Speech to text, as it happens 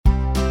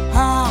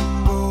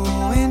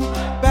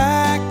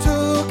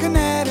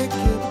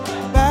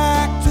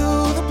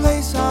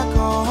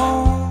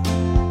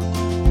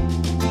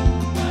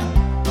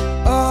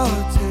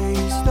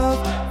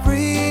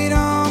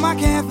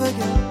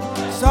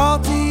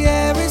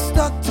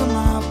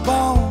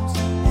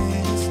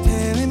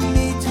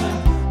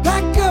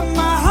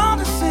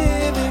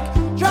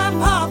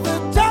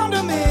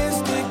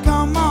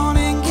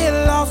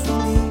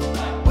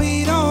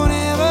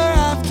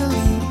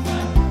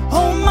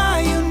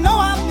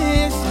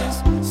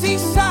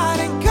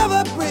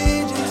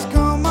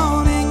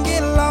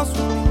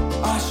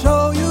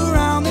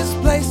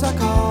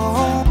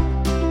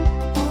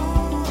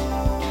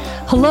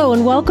Hello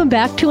and welcome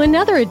back to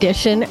another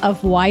edition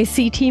of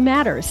YCT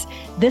Matters.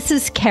 This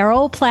is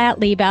Carol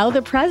Platt-Liebau,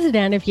 the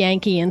president of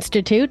Yankee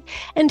Institute,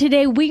 and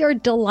today we are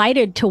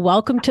delighted to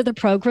welcome to the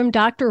program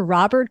Dr.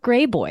 Robert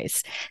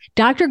Graboyes.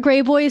 Dr.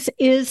 Graboyes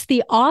is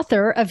the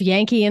author of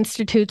Yankee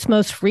Institute's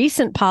most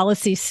recent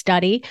policy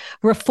study,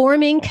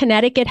 Reforming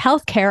Connecticut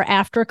Healthcare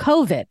After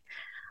COVID.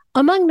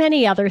 Among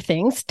many other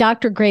things,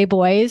 Dr.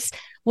 Graboyes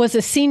was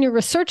a senior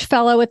research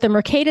fellow at the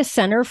Mercatus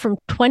Center from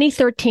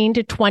 2013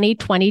 to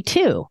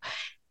 2022.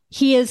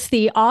 He is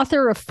the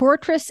author of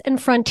Fortress and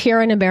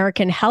Frontier in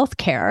American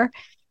Healthcare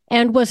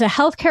and was a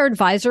healthcare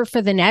advisor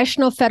for the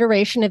National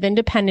Federation of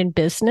Independent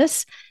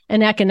Business,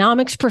 an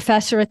economics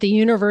professor at the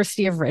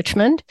University of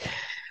Richmond,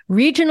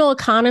 regional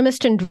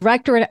economist and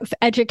director of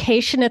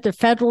education at the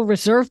Federal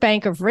Reserve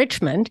Bank of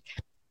Richmond,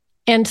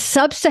 and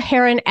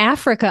sub-Saharan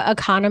Africa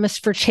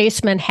economist for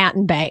Chase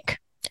Manhattan Bank.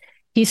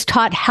 He's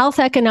taught health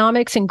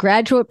economics and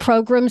graduate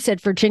programs at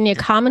Virginia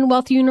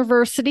Commonwealth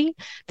University,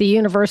 the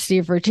University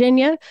of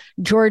Virginia,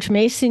 George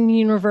Mason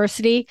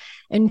University,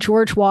 and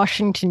George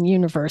Washington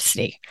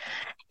University.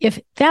 If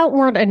that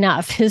weren't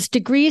enough, his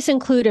degrees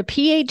include a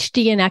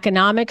PhD in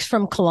economics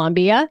from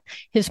Columbia,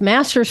 his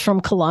master's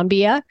from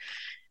Columbia,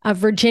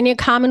 Virginia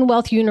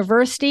Commonwealth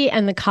University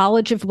and the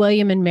College of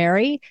William and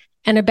Mary,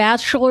 and a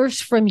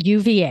bachelor's from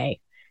UVA.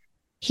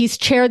 He's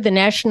chaired the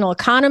National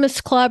Economists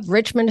Club,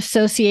 Richmond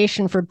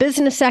Association for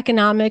Business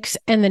Economics,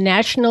 and the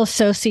National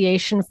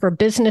Association for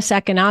Business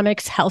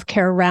Economics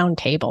Healthcare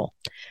Roundtable.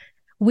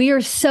 We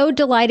are so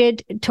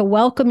delighted to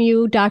welcome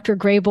you, Dr.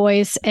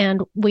 Graboyes,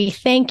 and we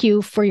thank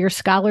you for your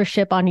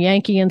scholarship on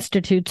Yankee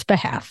Institute's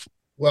behalf.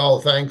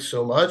 Well, thanks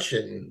so much.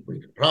 And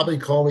we could probably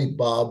call me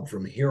Bob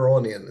from here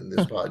on in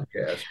this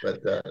podcast. But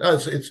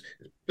it's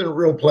been a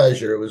real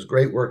pleasure. It was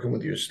great working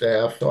with your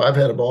staff. So I've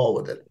had a ball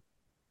with it.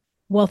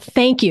 Well,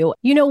 thank you.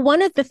 You know,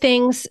 one of the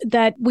things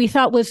that we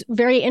thought was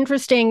very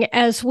interesting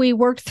as we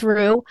worked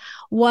through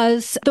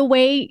was the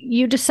way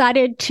you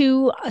decided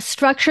to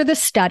structure the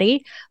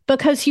study,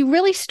 because you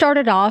really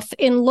started off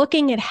in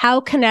looking at how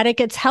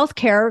Connecticut's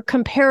healthcare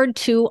compared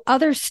to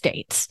other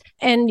states.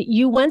 And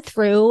you went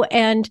through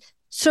and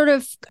sort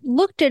of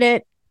looked at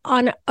it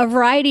on a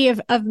variety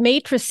of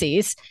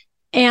matrices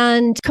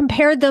and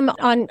compared them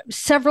on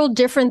several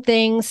different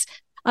things,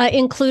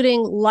 including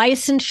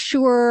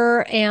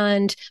licensure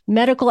and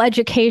medical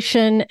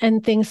education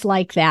and things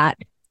like that.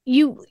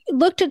 You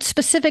looked at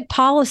specific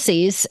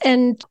policies,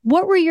 and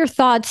what were your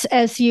thoughts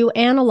as you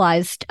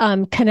analyzed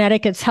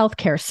Connecticut's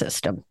healthcare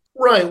system?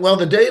 Right. Well,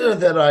 the data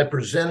that I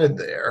presented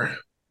there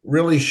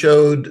really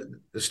showed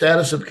the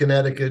status of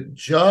Connecticut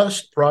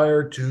just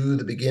prior to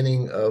the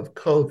beginning of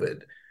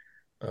COVID.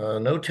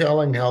 No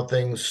telling how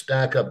things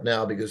stack up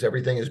now because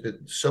everything has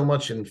been so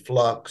much in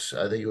flux.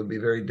 I think it would be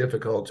very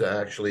difficult to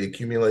actually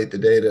accumulate the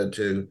data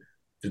to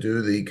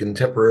do the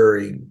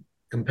contemporary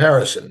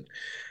comparison.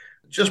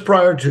 Just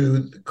prior to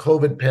the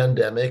COVID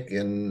pandemic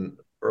in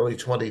early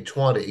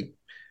 2020,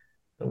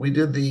 at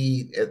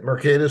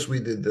Mercatus, we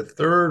did the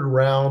third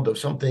round of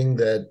something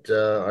that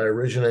I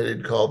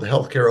originated called the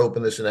Healthcare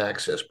Openness and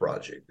Access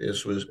Project.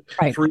 This was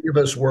Three of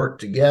us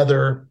worked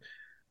together.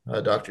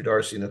 Dr.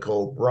 Darcy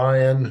Nicole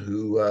Bryan,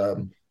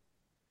 who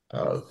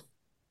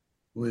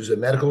is a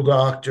medical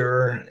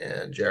doctor,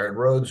 and Jared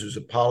Rhodes, who's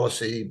a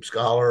policy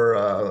scholar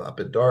up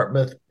at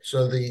Dartmouth.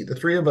 So the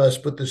three of us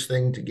put this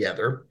thing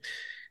together,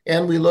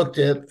 and we looked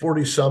at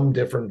 40-some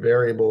different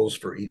variables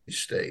for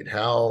each state.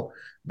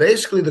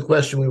 Basically, the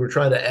question we were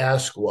trying to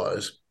ask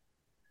was,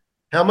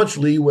 how much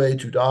leeway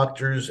do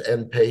doctors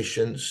and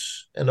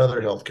patients and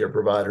other healthcare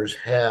providers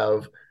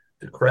have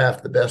to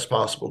craft the best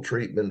possible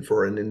treatment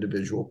for an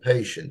individual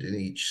patient in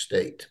each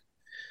state?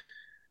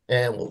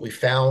 And what we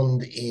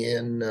found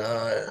in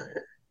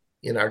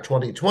our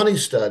 2020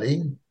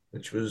 study,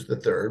 which was the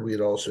third, we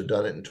had also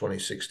done it in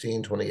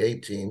 2016,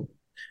 2018,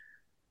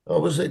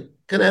 was that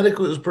Connecticut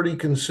was pretty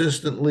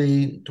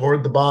consistently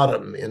toward the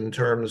bottom in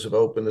terms of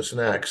openness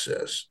and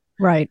access.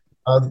 Right.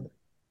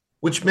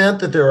 Which meant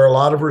that there are a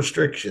lot of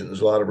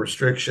restrictions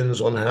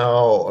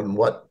on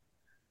what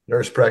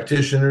nurse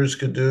practitioners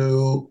could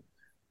do,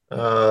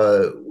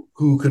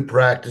 who could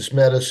practice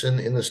medicine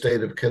in the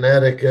state of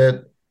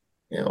Connecticut,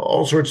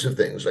 all sorts of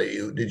things.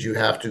 Did you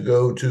have to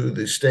go to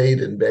the state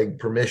and beg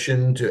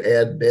permission to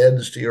add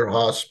beds to your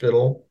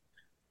hospital?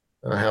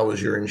 How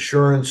was your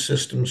insurance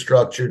system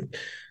structured?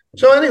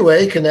 So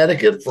anyway,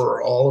 Connecticut,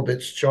 for all of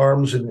its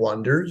charms and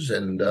wonders,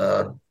 and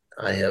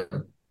I have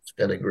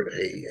spent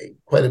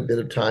quite a bit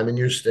of time in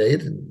your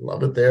state and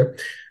love it there,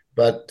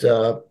 but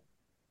the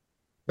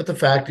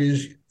fact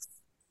is,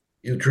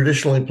 you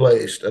traditionally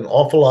placed an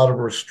awful lot of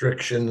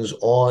restrictions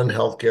on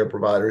healthcare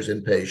providers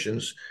and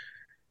patients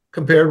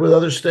compared with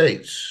other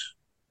states.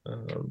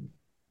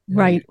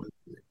 Right.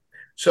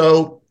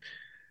 So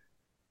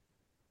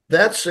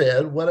that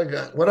said, what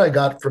I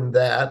got from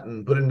that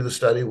and put into the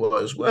study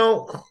was,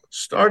 well,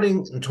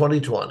 starting in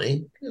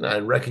 2020, and I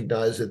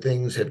recognize that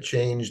things have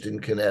changed in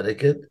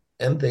Connecticut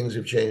and things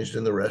have changed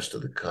in the rest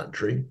of the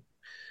country.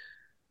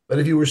 But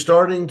if you were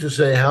starting to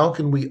say, how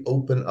can we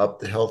open up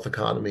the health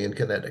economy in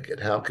Connecticut?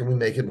 How can we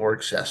make it more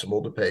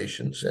accessible to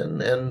patients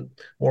and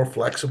more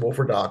flexible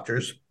for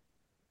doctors?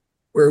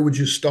 Where would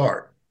you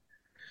start?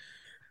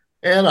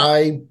 And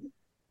I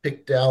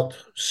picked out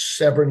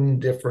 7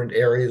 different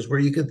areas where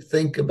you could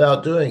think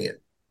about doing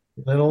it.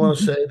 I don't want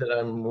to Mhm. say that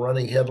I'm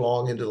running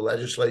headlong into the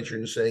legislature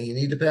and saying you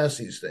need to pass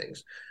these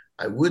things.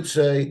 I would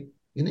say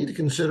you need to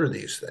consider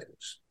these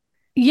things.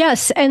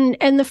 Yes, and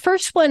the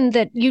first one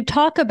that you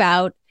talk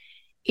about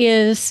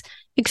is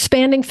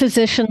expanding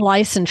physician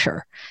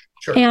licensure.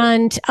 Sure.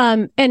 And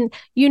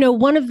you know,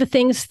 one of the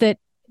things that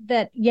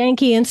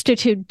Yankee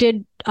Institute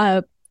did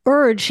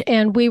urge,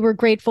 and we were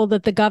grateful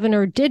that the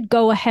governor did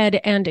go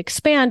ahead and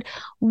expand,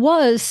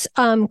 was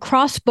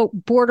cross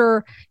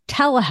border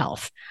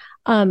telehealth.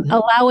 Mhm.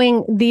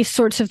 Allowing these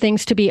sorts of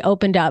things to be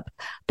opened up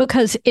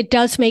because it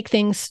does make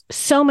things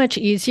so much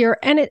easier,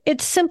 and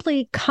it's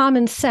simply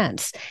common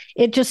sense.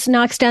 It just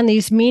knocks down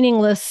these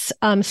meaningless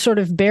sort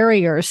of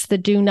barriers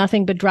that do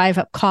nothing but drive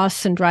up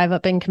costs and drive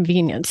up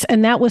inconvenience.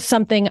 And that was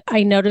something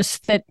I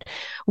noticed that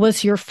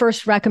was your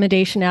first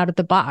recommendation out of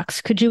the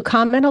box. Could you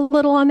comment a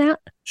little on that?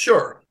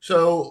 Sure.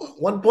 So,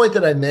 one point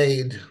that I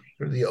made,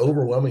 or the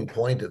overwhelming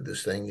point of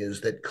this thing,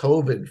 is that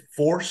COVID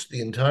forced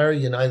the entire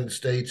United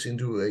States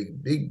into a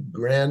big,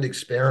 grand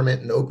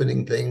experiment in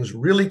opening things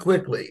really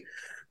quickly.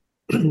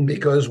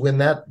 Because when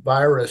that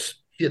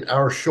virus hit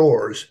our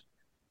shores,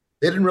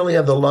 they didn't really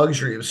have the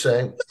luxury of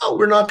saying, "Well,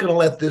 we're not going to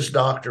let this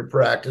doctor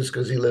practice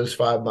because he lives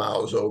 5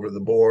 miles over the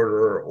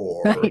border,"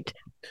 Right.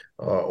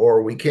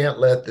 or we can't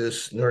let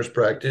this nurse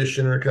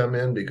practitioner come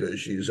in because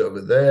she's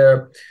over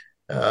there.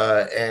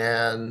 Uh,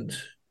 and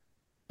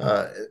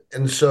uh,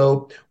 and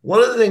so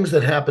one of the things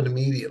that happened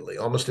immediately,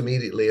 almost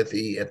immediately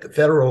at the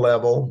federal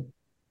level,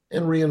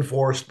 and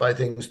reinforced by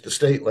things at the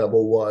state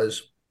level,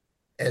 was,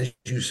 as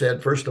you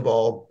said, first of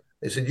all,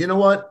 they said, you know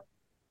what?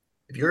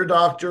 If you're a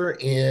doctor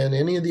in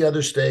any of the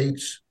other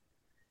states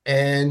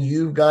and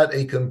you've got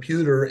a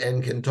computer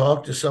and can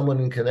talk to someone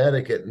in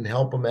Connecticut and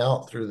help them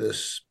out through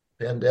this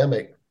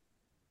pandemic,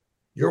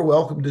 you're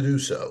welcome to do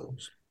so.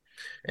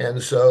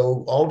 And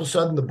so all of a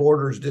sudden, the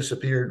borders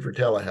disappeared for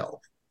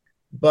telehealth,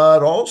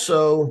 but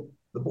also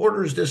the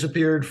borders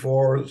disappeared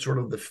for sort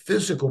of the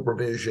physical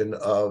provision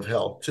of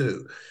health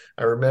too.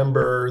 I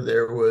remember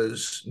there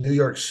was New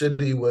York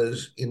City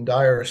was in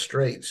dire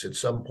straits at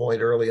some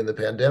point early in the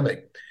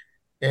pandemic.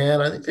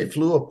 And I think they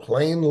flew a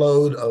plane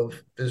load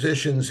of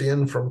physicians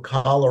in from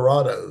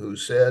Colorado who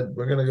said,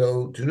 we're going to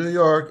go to New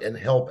York and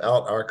help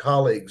out our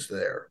colleagues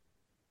there.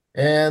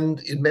 And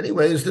in many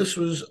ways, this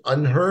was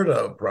unheard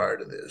of prior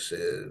to this.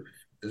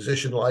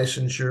 Physician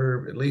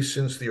licensure, at least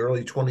since the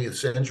early 20th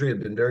century,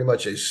 had been very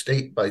much a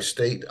state by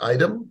state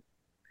item.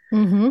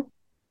 Mm-hmm.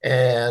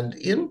 And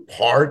in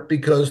part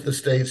because the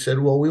state said,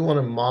 well, we want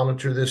to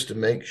monitor this to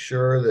make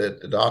sure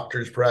that the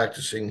doctors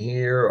practicing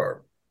here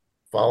are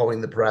following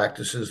the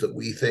practices that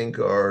we think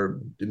are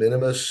de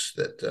minimis,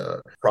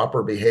 that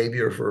proper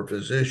behavior for a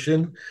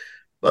physician.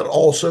 But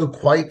also,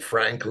 quite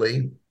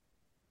frankly,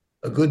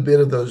 a good bit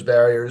of those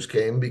barriers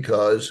came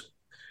because,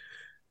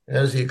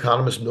 as the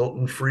economist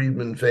Milton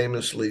Friedman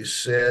famously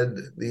said,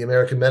 the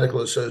American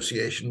Medical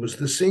Association was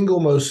the single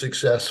most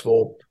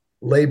successful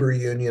labor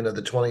union of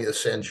the 20th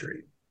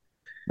century.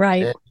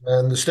 Right.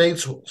 And the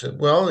states said,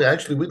 well,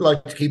 actually, we'd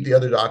like to keep the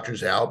other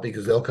doctors out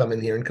because they'll come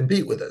in here and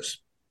compete with us.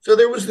 So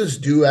there was this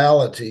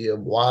duality of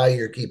why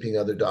you're keeping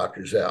other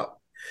doctors out.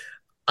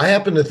 I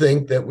happen to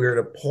think that we're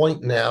at a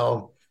point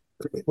now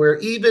where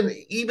even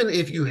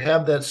if you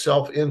have that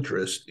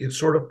self-interest, it's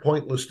sort of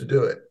pointless to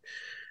do it.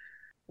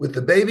 With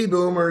the baby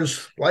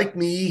boomers like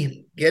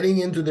me getting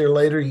into their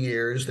later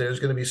years, there's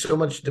going to be so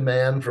much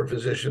demand for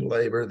physician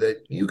labor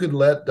that you could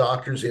let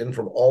doctors in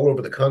from all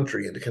over the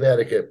country into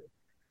Connecticut.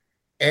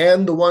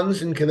 And the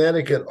ones in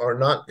Connecticut are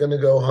not going to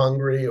go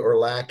hungry or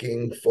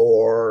lacking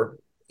for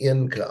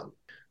income.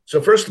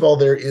 So, first of all,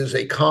 there is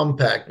a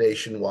compact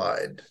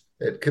nationwide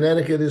that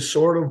Connecticut is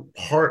sort of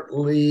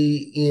partly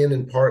in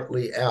and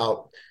partly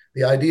out.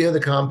 The idea of the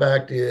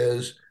compact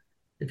is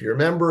if you're a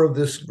member of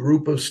this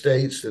group of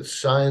states that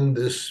signed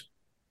this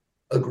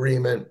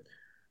agreement,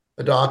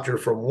 a doctor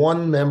from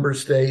one member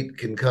state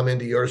can come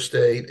into your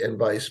state and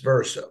vice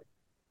versa.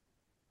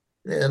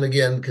 And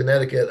again,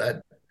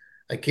 Connecticut,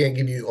 I can't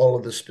give you all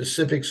of the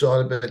specifics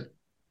on it, but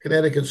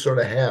Connecticut's sort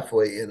of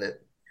halfway in it.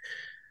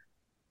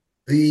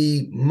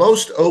 The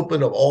most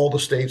open of all the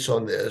states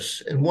on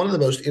this, and one of the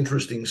most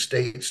interesting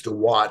states to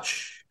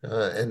watch,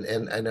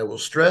 and I will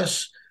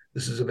stress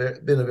this has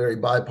been a very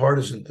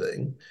bipartisan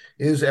thing,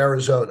 is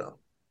Arizona.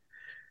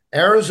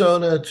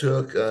 Arizona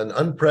took an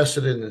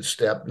unprecedented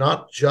step,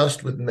 not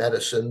just with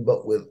medicine,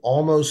 but with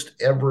almost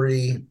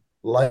every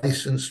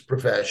licensed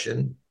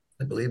profession,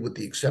 I believe, with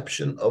the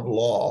exception of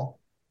law.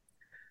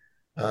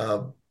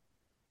 Uh,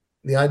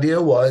 the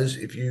idea was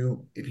if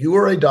you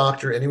were a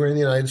doctor anywhere in the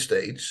United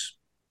States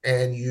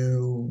and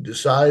you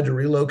decide to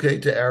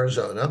relocate to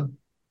Arizona,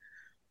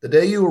 The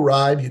day you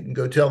arrive, you can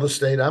go tell the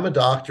state, I'm a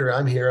doctor,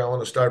 I'm here, I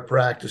want to start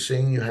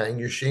practicing. You hang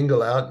your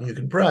shingle out and you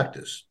can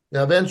practice.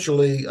 Now,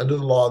 eventually, under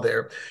the law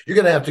there, you're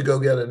going to have to go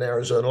get an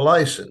Arizona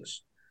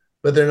license.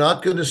 But they're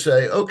not going to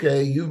say,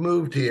 okay, you've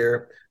moved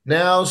here.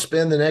 Now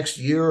spend the next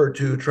year or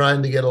two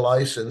trying to get a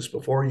license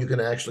before you can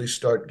actually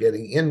start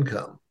getting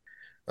income.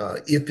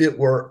 If it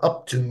were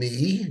up to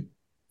me,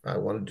 I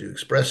wanted to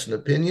express an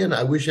opinion.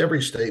 I wish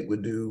every state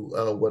would do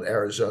what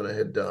Arizona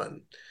had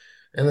done.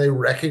 And they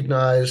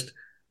recognized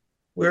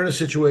we're in a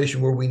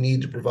situation where we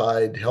need to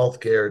provide health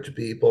care to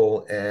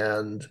people.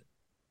 And,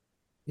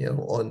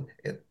 on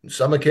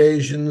some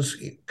occasions,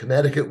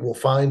 Connecticut will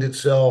find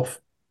itself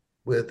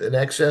with an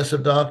excess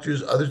of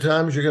doctors. Other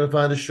times, you're going to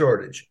find a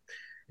shortage.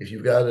 If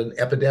you've got an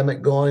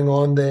epidemic going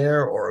on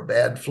there or a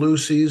bad flu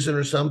season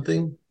or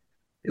something,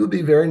 it would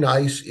be very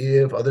nice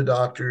if other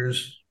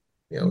doctors,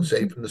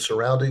 say from the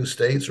surrounding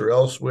states or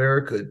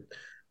elsewhere, could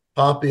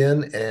pop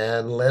in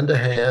and lend a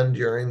hand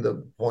during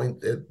the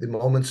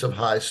moments of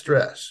high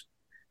stress.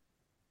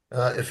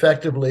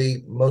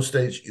 Effectively, most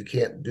states you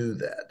can't do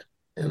that,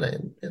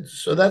 and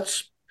so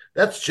that's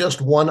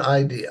just one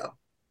idea.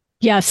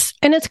 Yes.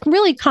 And it's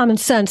really common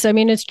sense. I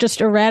mean, it's just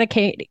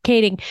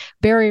eradicating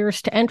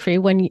barriers to entry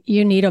when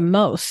you need them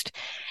most.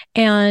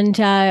 And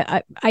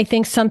I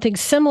think something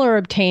similar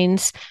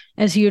obtains,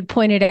 as you had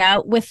pointed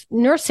out, with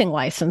nursing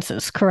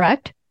licenses,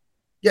 correct?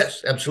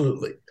 Yes,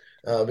 absolutely.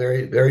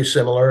 Very, very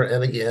similar.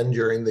 And again,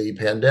 during the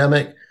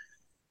pandemic,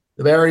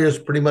 the barriers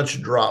pretty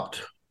much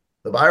dropped.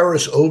 The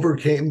virus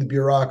overcame the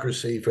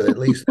bureaucracy for at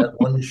least that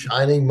one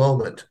shining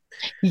moment.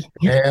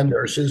 And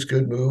nurses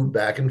could move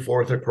back and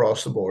forth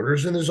across the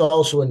borders. And there's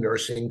also a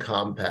nursing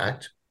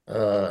compact.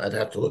 I'd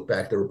have to look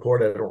back the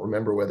report. I don't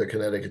remember whether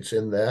Connecticut's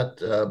in that,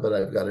 but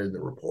I've got it in the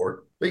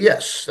report. But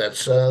yes,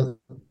 that's a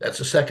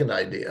second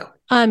idea.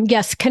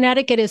 Yes,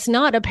 Connecticut is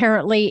not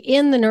apparently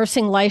in the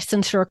nursing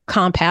licensure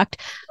compact,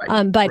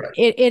 but right.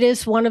 It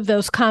is one of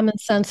those common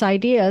sense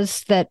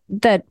ideas that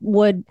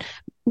would,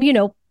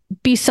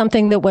 be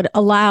something that would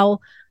allow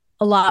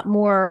a lot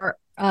more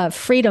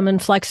freedom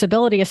and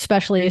flexibility,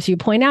 especially as you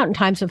point out in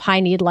times of high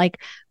need like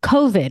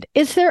COVID.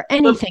 Is there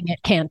anything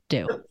it can't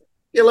do?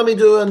 Yeah, let me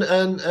do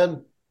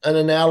an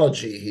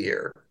analogy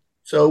here.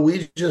 So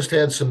we just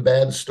had some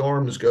bad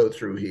storms go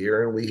through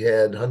here, and we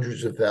had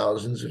hundreds of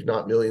thousands, if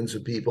not millions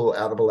of people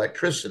out of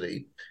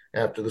electricity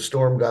after the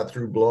storm got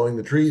through blowing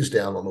the trees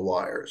down on the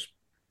wires.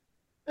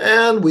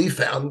 And we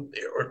found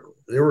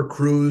there were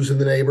crews in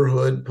the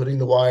neighborhood putting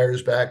the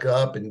wires back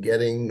up and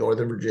getting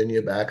Northern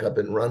Virginia back up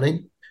and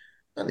running.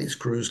 And these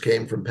crews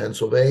came from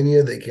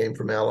Pennsylvania, they came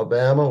from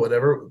Alabama,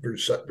 whatever.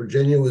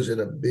 Virginia was in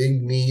a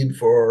big need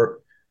for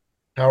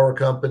power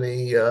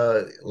company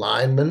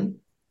linemen,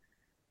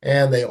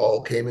 and they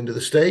all came into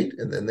the state,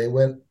 and then they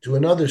went to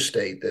another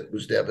state that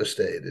was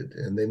devastated,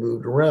 and they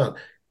moved around.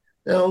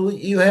 Now,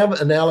 you have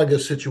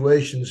analogous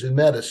situations in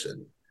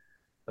medicine,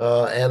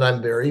 and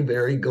I'm very,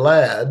 very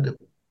glad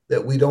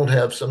that we don't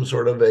have some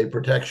sort of a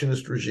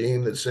protectionist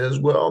regime that says,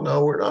 well,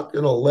 no, we're not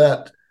going to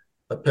let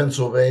a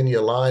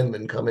Pennsylvania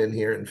lineman come in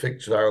here and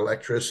fix our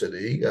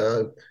electricity.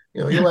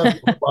 You'll have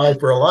to apply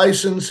for a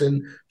license,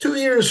 and 2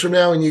 years from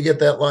now, when you get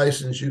that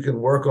license, you can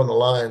work on the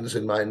lines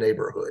in my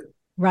neighborhood.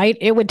 Right.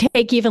 It would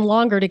take even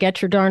longer to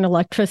get your darn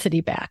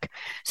electricity back.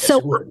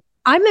 So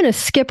I'm going to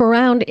skip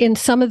around in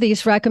some of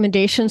these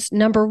recommendations.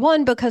 Number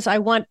one, because I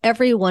want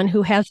everyone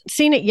who hasn't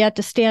seen it yet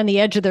to stay on the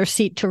edge of their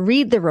seat to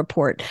read the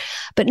report.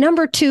 But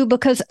number two,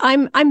 because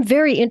I'm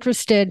very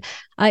interested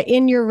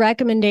in your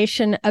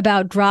recommendation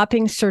about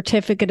dropping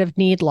certificate of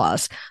need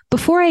laws.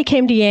 Before I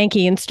came to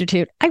Yankee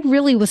Institute, I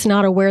really was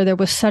not aware there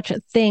was such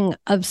a thing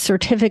of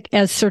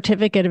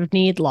certificate of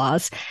need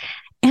laws.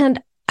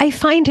 And I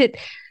find it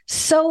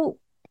so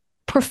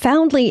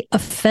profoundly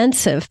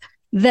offensive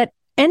that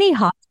any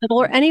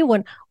hospital or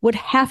anyone would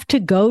have to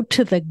go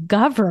to the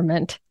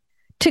government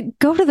to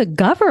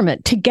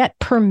get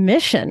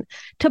permission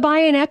to buy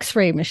an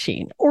x-ray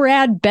machine or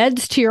add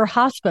beds to your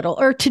hospital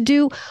or to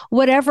do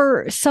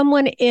whatever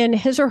someone in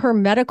his or her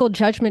medical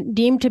judgment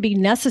deemed to be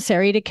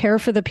necessary to care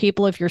for the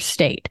people of your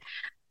state.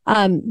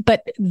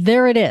 But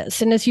there it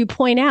is. And as you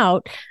point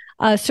out,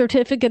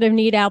 certificate of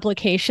need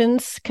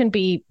applications can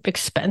be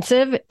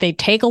expensive. They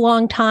take a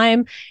long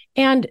time,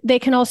 and they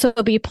can also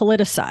be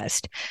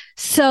politicized.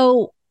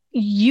 So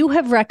you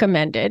have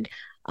recommended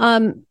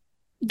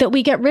that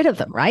we get rid of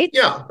them, right?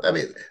 Yeah. I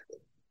mean,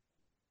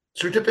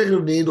 certificate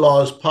of need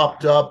laws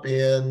popped up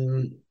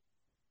in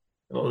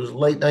it was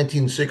late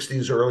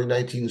 1960s, early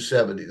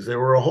 1970s. There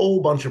were a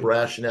whole bunch of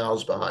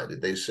rationales behind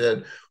it. They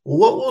said, well,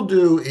 what we'll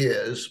do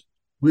is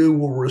we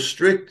will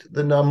restrict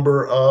the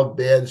number of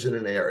beds in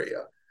an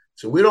area.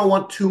 So we don't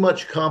want too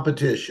much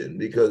competition,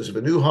 because if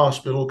a new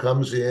hospital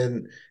comes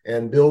in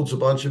and builds a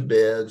bunch of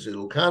beds,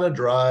 it'll kind of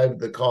drive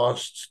the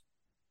costs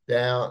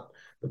down,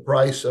 the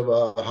price of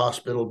a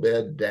hospital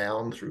bed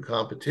down through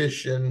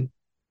competition,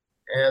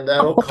 and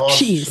that'll cost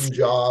some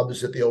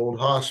jobs at the old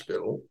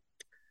hospital.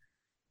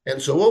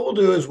 And so what we'll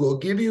do is we'll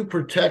give you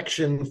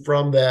protection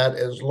from that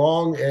as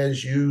long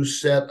as you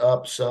set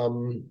up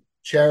some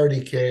charity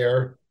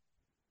care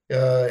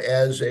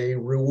as a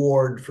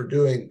reward for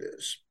doing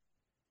this.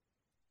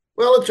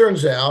 Well, it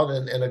turns out,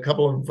 and a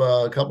couple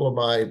of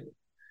my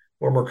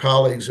former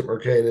colleagues at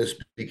Mercatus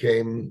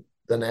became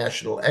the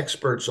national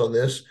experts on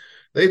this.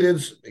 They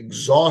did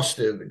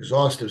exhaustive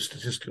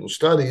statistical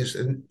studies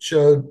and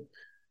showed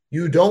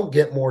you don't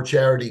get more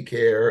charity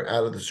care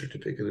out of the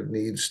Certificate of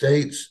Need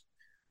states.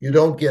 You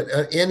don't get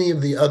any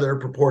of the other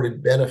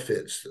purported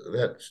benefits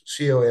that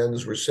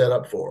CONs were set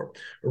up for.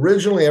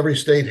 Originally, every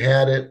state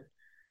had it.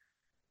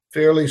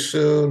 Fairly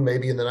soon,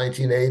 maybe in the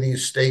 1980s,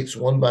 states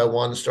one by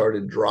one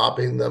started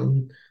dropping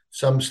them.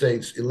 Some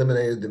states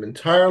eliminated them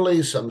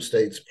entirely, some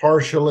states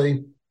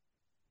partially.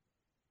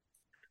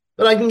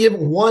 But I can give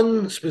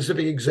one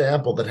specific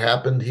example that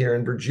happened here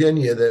in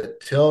Virginia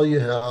that tell you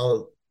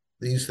how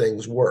these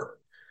things work.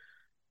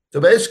 So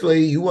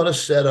basically, you want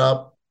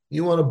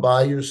to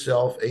buy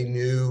yourself a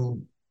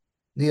new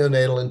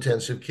neonatal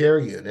intensive care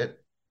unit.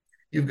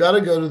 You've got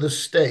to go to the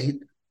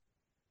state,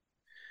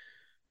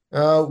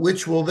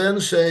 which will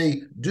then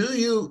say,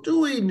 do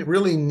we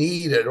really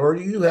need it, or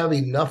do you have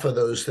enough of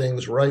those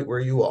things right where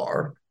you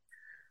are?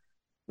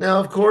 Now,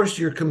 of course,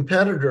 your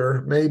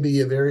competitor may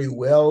be a very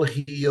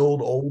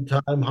well-heeled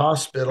old-time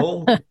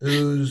hospital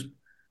who's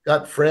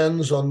got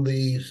friends on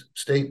the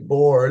state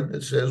board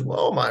that says,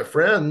 well, my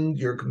friend,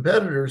 your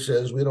competitor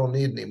says we don't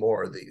need any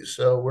more of these,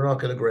 so we're not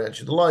going to grant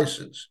you the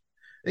license.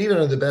 And even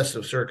in the best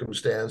of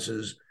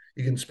circumstances,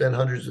 you can spend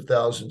hundreds of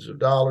thousands of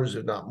dollars,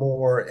 if not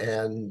more,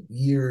 and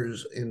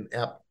years in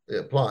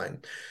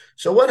applying.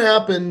 So what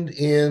happened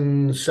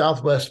in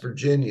Southwest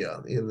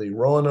Virginia, in the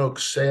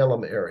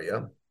Roanoke-Salem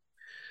area,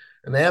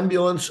 an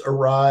ambulance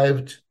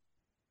arrived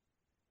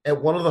at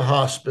one of the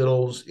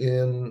hospitals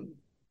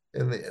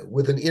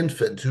with an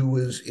infant who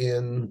was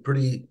in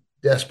pretty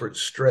desperate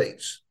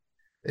straits.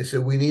 They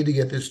said, we need to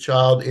get this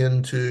child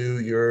into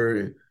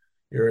your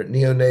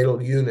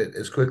neonatal unit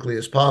as quickly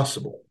as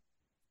possible.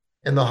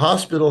 And the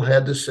hospital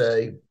had to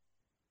say,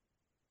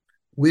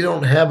 we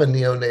don't have a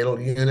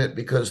neonatal unit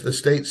because the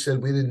state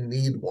said we didn't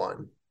need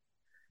one.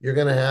 You're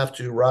going to have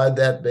to ride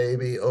that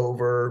baby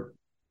over,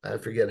 I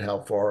forget how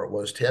far it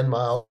was, 10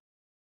 miles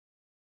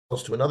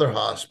to another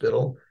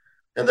hospital,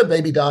 and the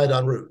baby died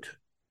en route.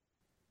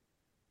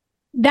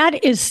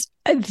 That is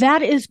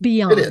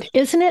beyond,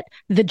 isn't it?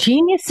 The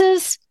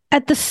geniuses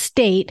at the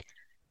state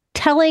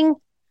telling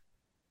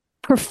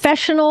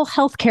professional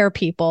healthcare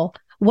people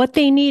what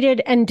they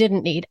needed and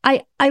didn't need.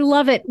 I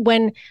love it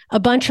when a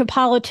bunch of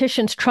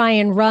politicians try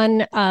and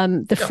run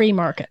the free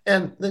market.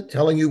 And they're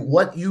telling you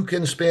what you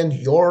can spend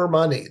your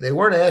money. They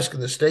weren't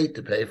asking the state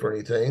to pay for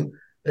anything.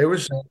 They were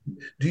saying,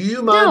 do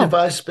you mind if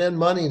I spend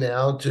money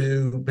now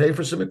to pay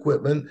for some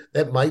equipment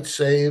that might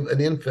save an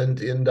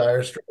infant in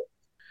dire straits?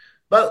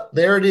 But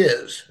there it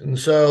is. And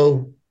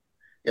so,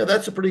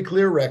 that's a pretty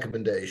clear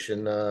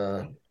recommendation,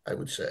 I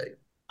would say.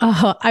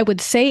 I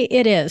would say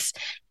it is.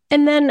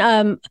 And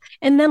then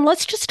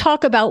let's just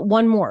talk about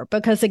one more,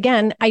 because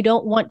again, I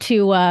don't want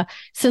to,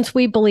 since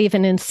we believe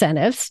in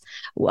incentives,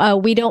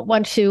 we don't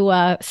want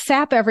to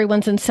sap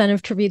everyone's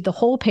incentive to read the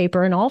whole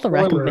paper and all the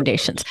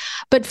recommendations.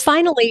 But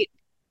finally,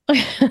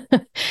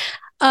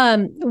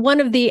 one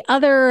of the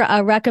other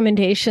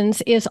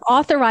recommendations is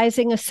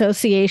authorizing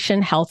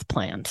association health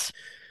plans.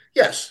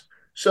 Yes.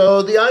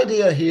 So the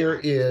idea here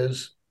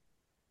is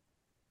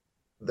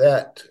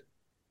that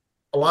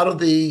a lot of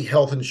the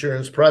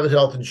private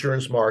health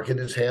insurance market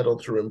is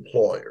handled through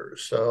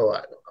employers. So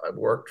I've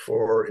worked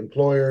for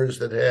employers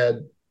that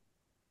had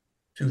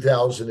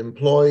 2,000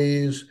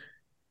 employees.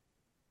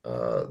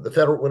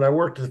 When I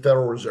worked at the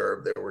Federal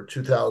Reserve, there were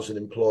 2,000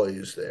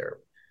 employees there.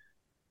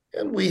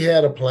 And we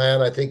had a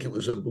plan, I think it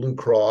was a Blue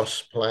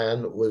Cross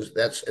plan,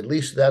 at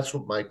least that's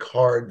what my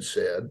card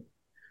said.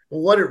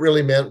 Well, what it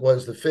really meant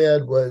was the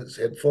Fed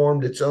had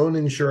formed its own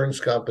insurance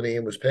company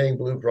and was paying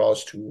Blue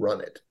Cross to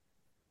run it.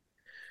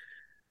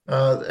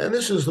 And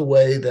this is the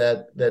way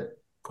that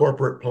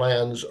corporate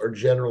plans are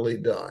generally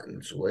done.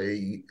 It's the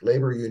way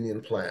labor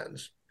union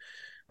plans.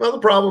 Well, the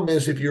problem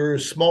is if you're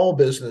small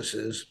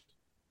businesses,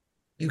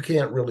 you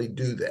can't really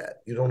do that.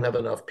 You don't have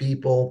enough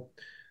people.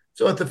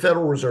 So at the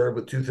Federal Reserve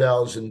with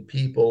 2,000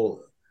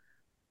 people,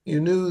 you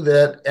knew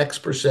that X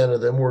percent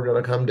of them were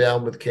going to come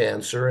down with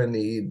cancer and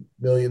need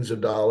millions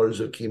of dollars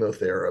of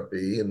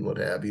chemotherapy and what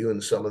have you,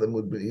 and some of them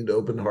would need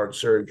open heart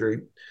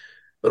surgery.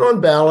 But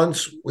on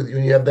balance, when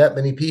you have that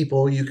many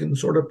people, you can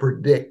sort of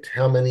predict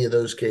how many of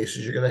those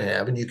cases you're going to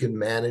have, and you can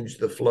manage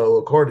the flow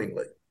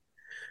accordingly.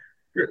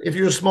 If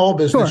you're a small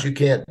business, sure, you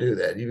can't do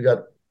that. You've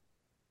got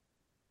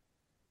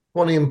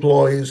 20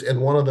 employees, and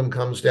one of them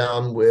comes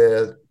down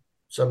with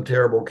some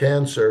terrible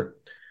cancer.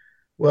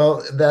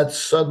 Well, that's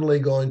suddenly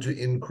going to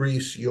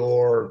increase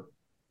your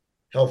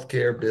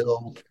healthcare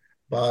bill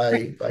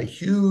by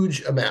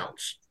huge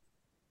amounts,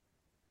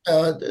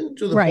 to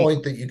the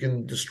point that you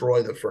can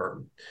destroy the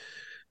firm.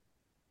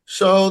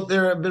 So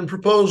there have been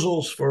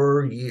proposals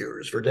for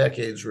years, for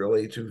decades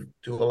really, to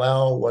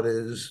allow what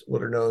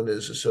are known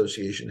as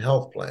association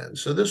health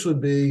plans. So this would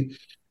be,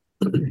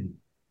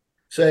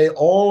 say,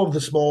 all of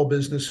the small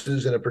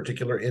businesses in a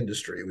particular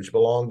industry, which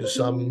belong to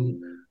some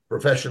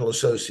professional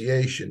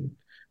association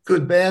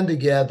could band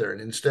together,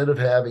 and instead of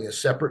having a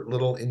separate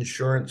little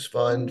insurance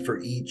fund for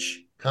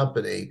each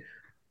company,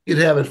 you'd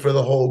have it for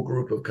the whole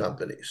group of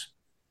companies.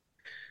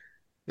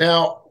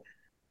 Now,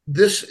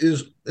 this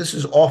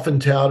is often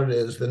touted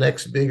as the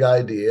next big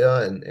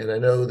idea, and I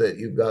know that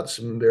you've got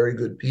some very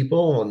good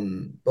people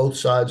on both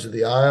sides of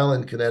the aisle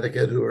in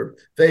Connecticut who are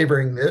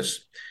favoring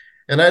this,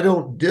 and I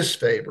don't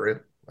disfavor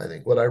it. I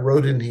think what I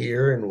wrote in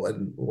here and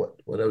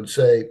what I would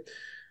say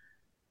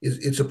is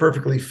it's a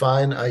perfectly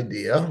fine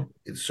idea.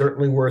 It's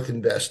certainly worth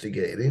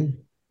investigating,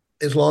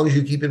 as long as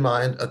you keep in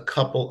mind a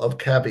couple of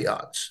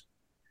caveats.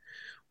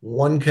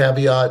 One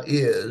caveat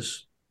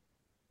is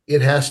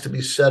it has to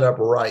be set up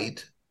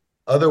right.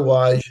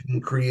 Otherwise, you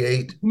can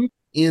create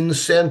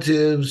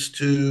incentives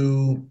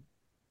to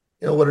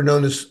what are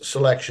known as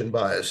selection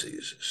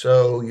biases.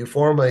 So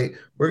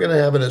we're going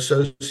to have an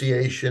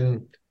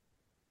association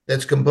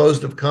that's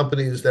composed of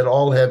companies that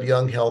all have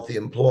young, healthy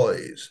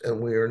employees, and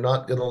we are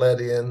not going to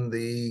let in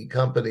the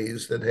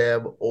companies that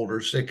have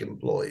older, sick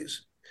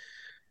employees.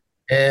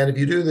 And if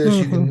you do this,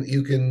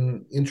 you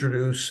can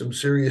introduce some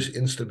serious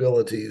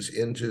instabilities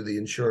into the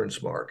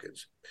insurance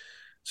markets.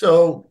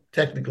 So,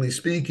 technically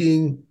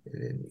speaking,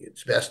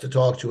 it's best to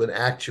talk to an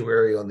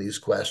actuary on these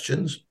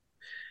questions.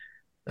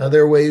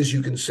 There are ways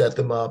you can set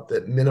them up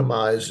that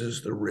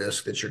minimizes the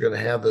risk that you're going to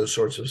have those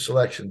sorts of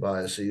selection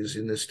biases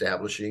in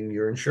establishing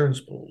your insurance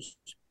pools.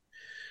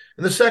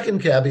 And the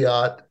second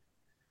caveat,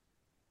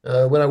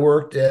 when I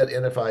worked at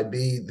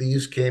NFIB,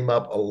 these came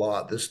up a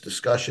lot.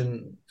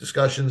 Discussions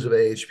of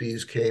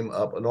AHPs came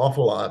up an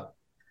awful lot.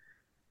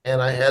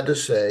 And I had to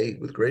say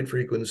with great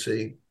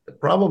frequency, the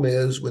problem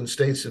is when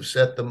states have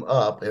set them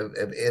up, have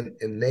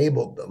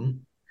enabled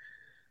them,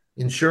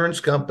 insurance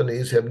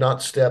companies have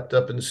not stepped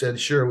up and said,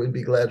 sure, we'd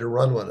be glad to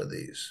run one of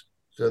these.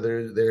 So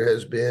there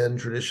has been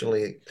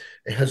traditionally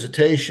a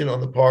hesitation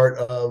on the part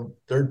of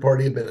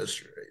third-party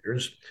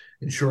administrators,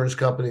 insurance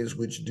companies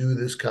which do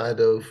this kind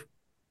of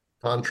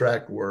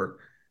contract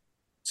work,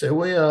 say,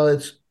 well,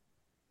 it's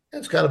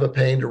kind of a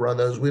pain to run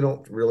those. We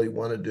don't really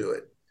want to do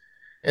it.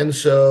 And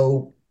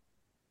so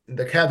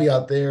the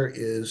caveat there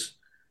is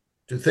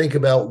to think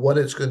about what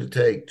it's going to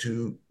take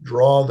to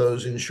draw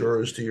those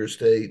insurers to your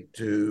state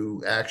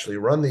to actually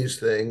run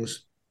these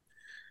things,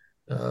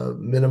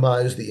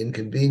 minimize the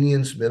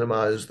inconvenience,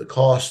 minimize the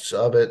costs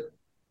of it,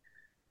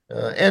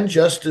 and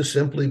just to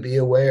simply be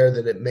aware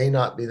that it may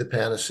not be the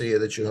panacea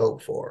that you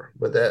hope for.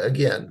 But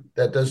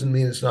that doesn't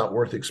mean it's not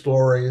worth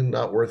exploring,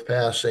 not worth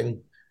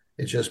passing.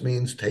 It just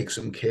means take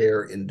some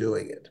care in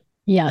doing it.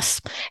 Yes.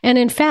 And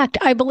in fact,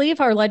 I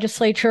believe our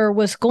legislature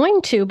was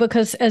going to,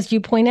 because as you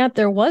point out,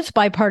 there was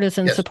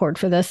bipartisan support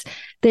for this.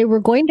 They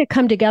were going to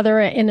come together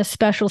in a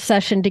special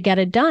session to get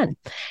it done.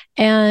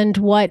 And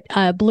what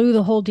blew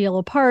the whole deal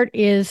apart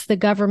is the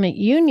government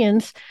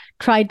unions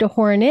tried to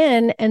horn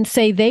in and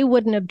say they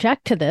wouldn't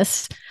object to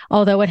this,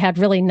 although it had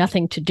really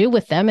nothing to do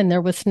with them and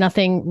there was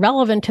nothing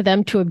relevant to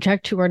them to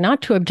object to or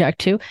not to object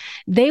to.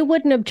 They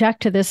wouldn't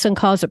object to this and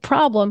cause a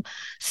problem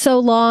so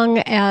long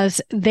as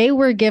they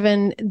were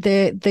given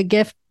the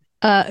gift.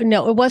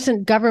 No, it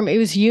wasn't government, it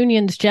was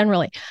unions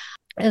generally.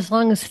 As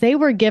long as they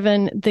were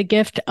given the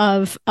gift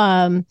of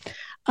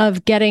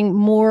getting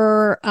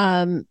more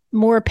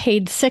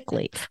paid sick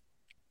leave.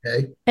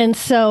 Okay. And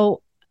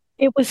so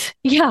it was,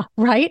 yeah,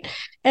 right.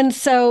 And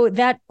so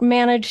that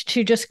managed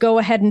to just go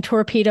ahead and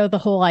torpedo the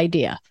whole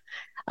idea,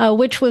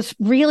 which was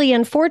really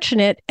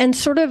unfortunate and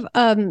sort of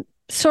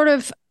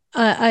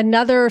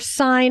another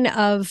sign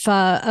of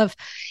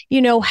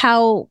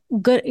how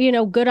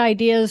good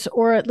ideas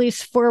or at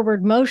least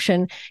forward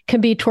motion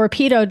can be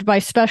torpedoed by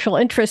special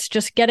interests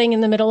just getting in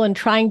the middle and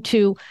trying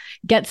to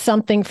get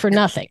something for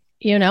nothing.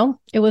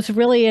 It was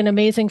really an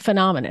amazing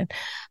phenomenon.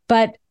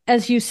 But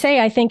as you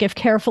say, I think if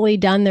carefully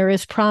done, there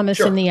is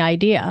promise in the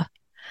idea.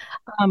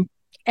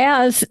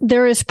 As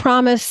there is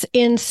promise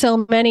in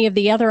so many of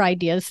the other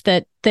ideas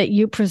that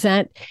you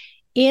present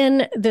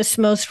in this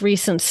most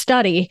recent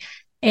study.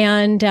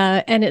 And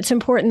it's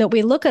important that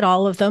we look at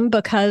all of them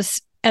because,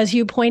 as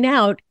you point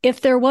out,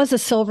 if there was a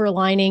silver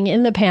lining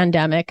in the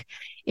pandemic,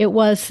 it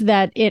was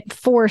that it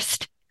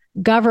forced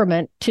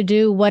government to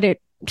do what it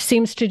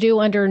seems to do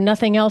under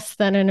nothing else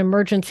than an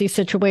emergency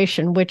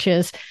situation, which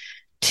is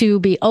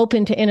to be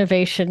open to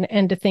innovation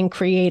and to think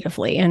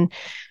creatively. And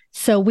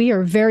so we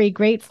are very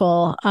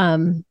grateful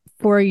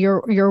for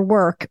your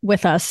work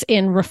with us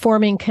in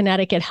reforming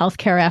Connecticut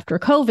healthcare after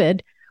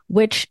COVID,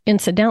 which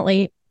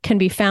incidentally can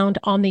be found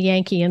on the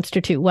Yankee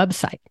Institute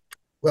website.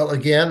 Well,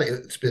 again,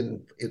 it's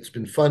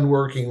been fun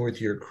working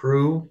with your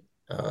crew.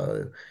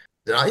 The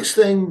nice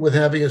thing with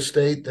having a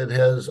state that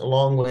has a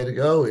long way to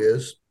go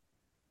is,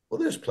 well,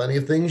 there's plenty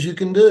of things you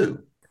can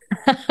do.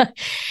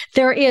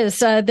 There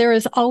is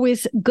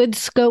always good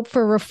scope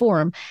for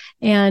reform.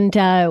 And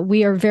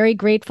we are very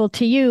grateful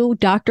to you,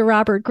 Dr.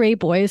 Robert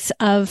Graboyes,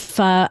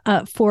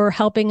 for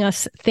helping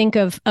us think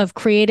of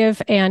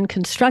creative and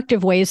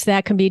constructive ways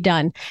that can be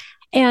done.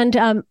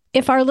 And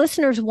if our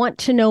listeners want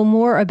to know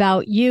more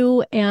about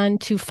you and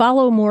to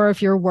follow more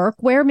of your work,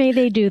 where may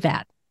they do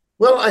that?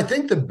 Well, I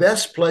think the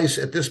best place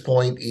at this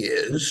point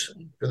is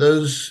for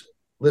those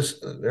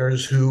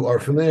listeners who are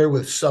familiar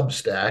with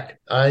Substack.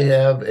 I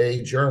have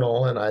a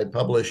journal and I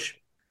publish,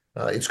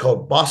 it's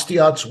called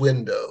Bastiat's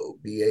Window,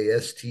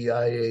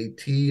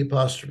 Bastiat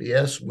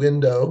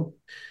Window.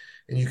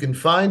 And you can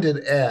find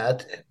it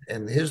at,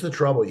 and here's the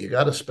trouble, you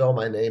got to spell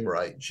my name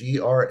right,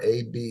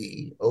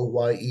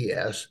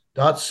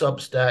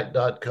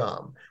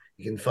 Graboyes.substack.com.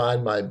 You can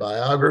find my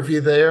biography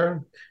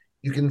there.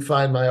 You can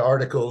find my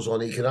articles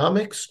on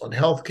economics, on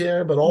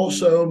healthcare, but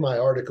also my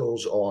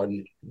articles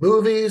on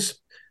movies,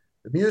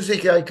 the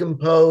music I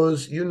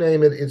compose, you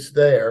name it, it's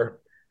there.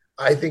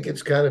 I think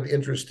it's kind of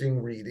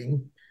interesting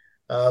reading.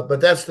 But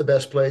that's the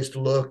best place to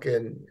look,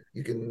 and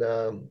you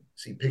can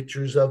see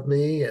pictures of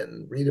me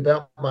and read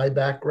about my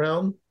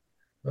background.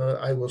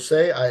 I will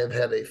say I have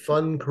had a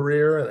fun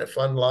career and a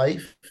fun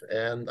life,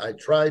 and I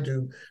try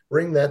to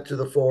bring that to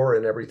the fore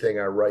in everything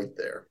I write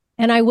there.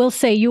 And I will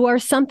say you are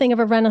something of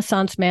a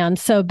Renaissance man.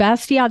 So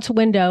Bastiat's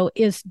Window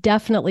is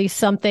definitely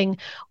something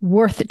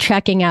worth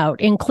checking out,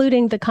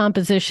 including the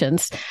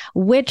compositions,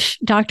 which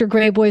Dr.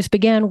 Graboyes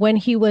began when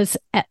he was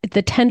at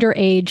the tender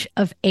age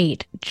of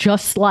 8,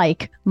 just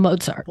like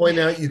Mozart. Point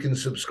out you can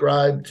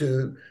subscribe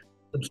to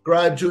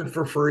it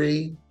for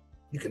free.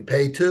 You can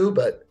pay too,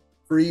 but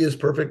free is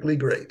perfectly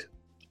great.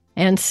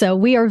 And so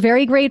we are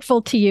very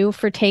grateful to you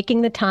for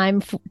taking the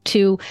time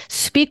to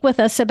speak with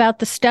us about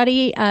the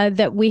study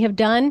that we have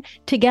done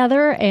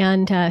together.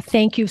 And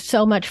thank you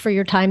so much for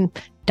your time,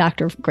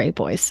 Dr.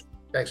 Graboyes.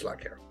 Thanks a lot,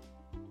 Carol.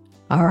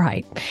 All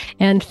right.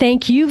 And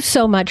thank you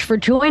so much for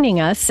joining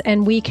us.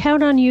 And we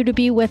count on you to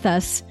be with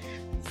us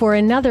for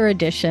another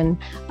edition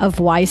of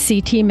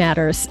YCT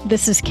Matters.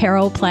 This is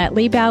Carol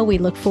Platt-Liebau. We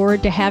look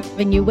forward to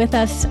having you with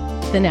us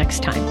the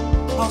next time.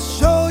 I'll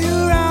show you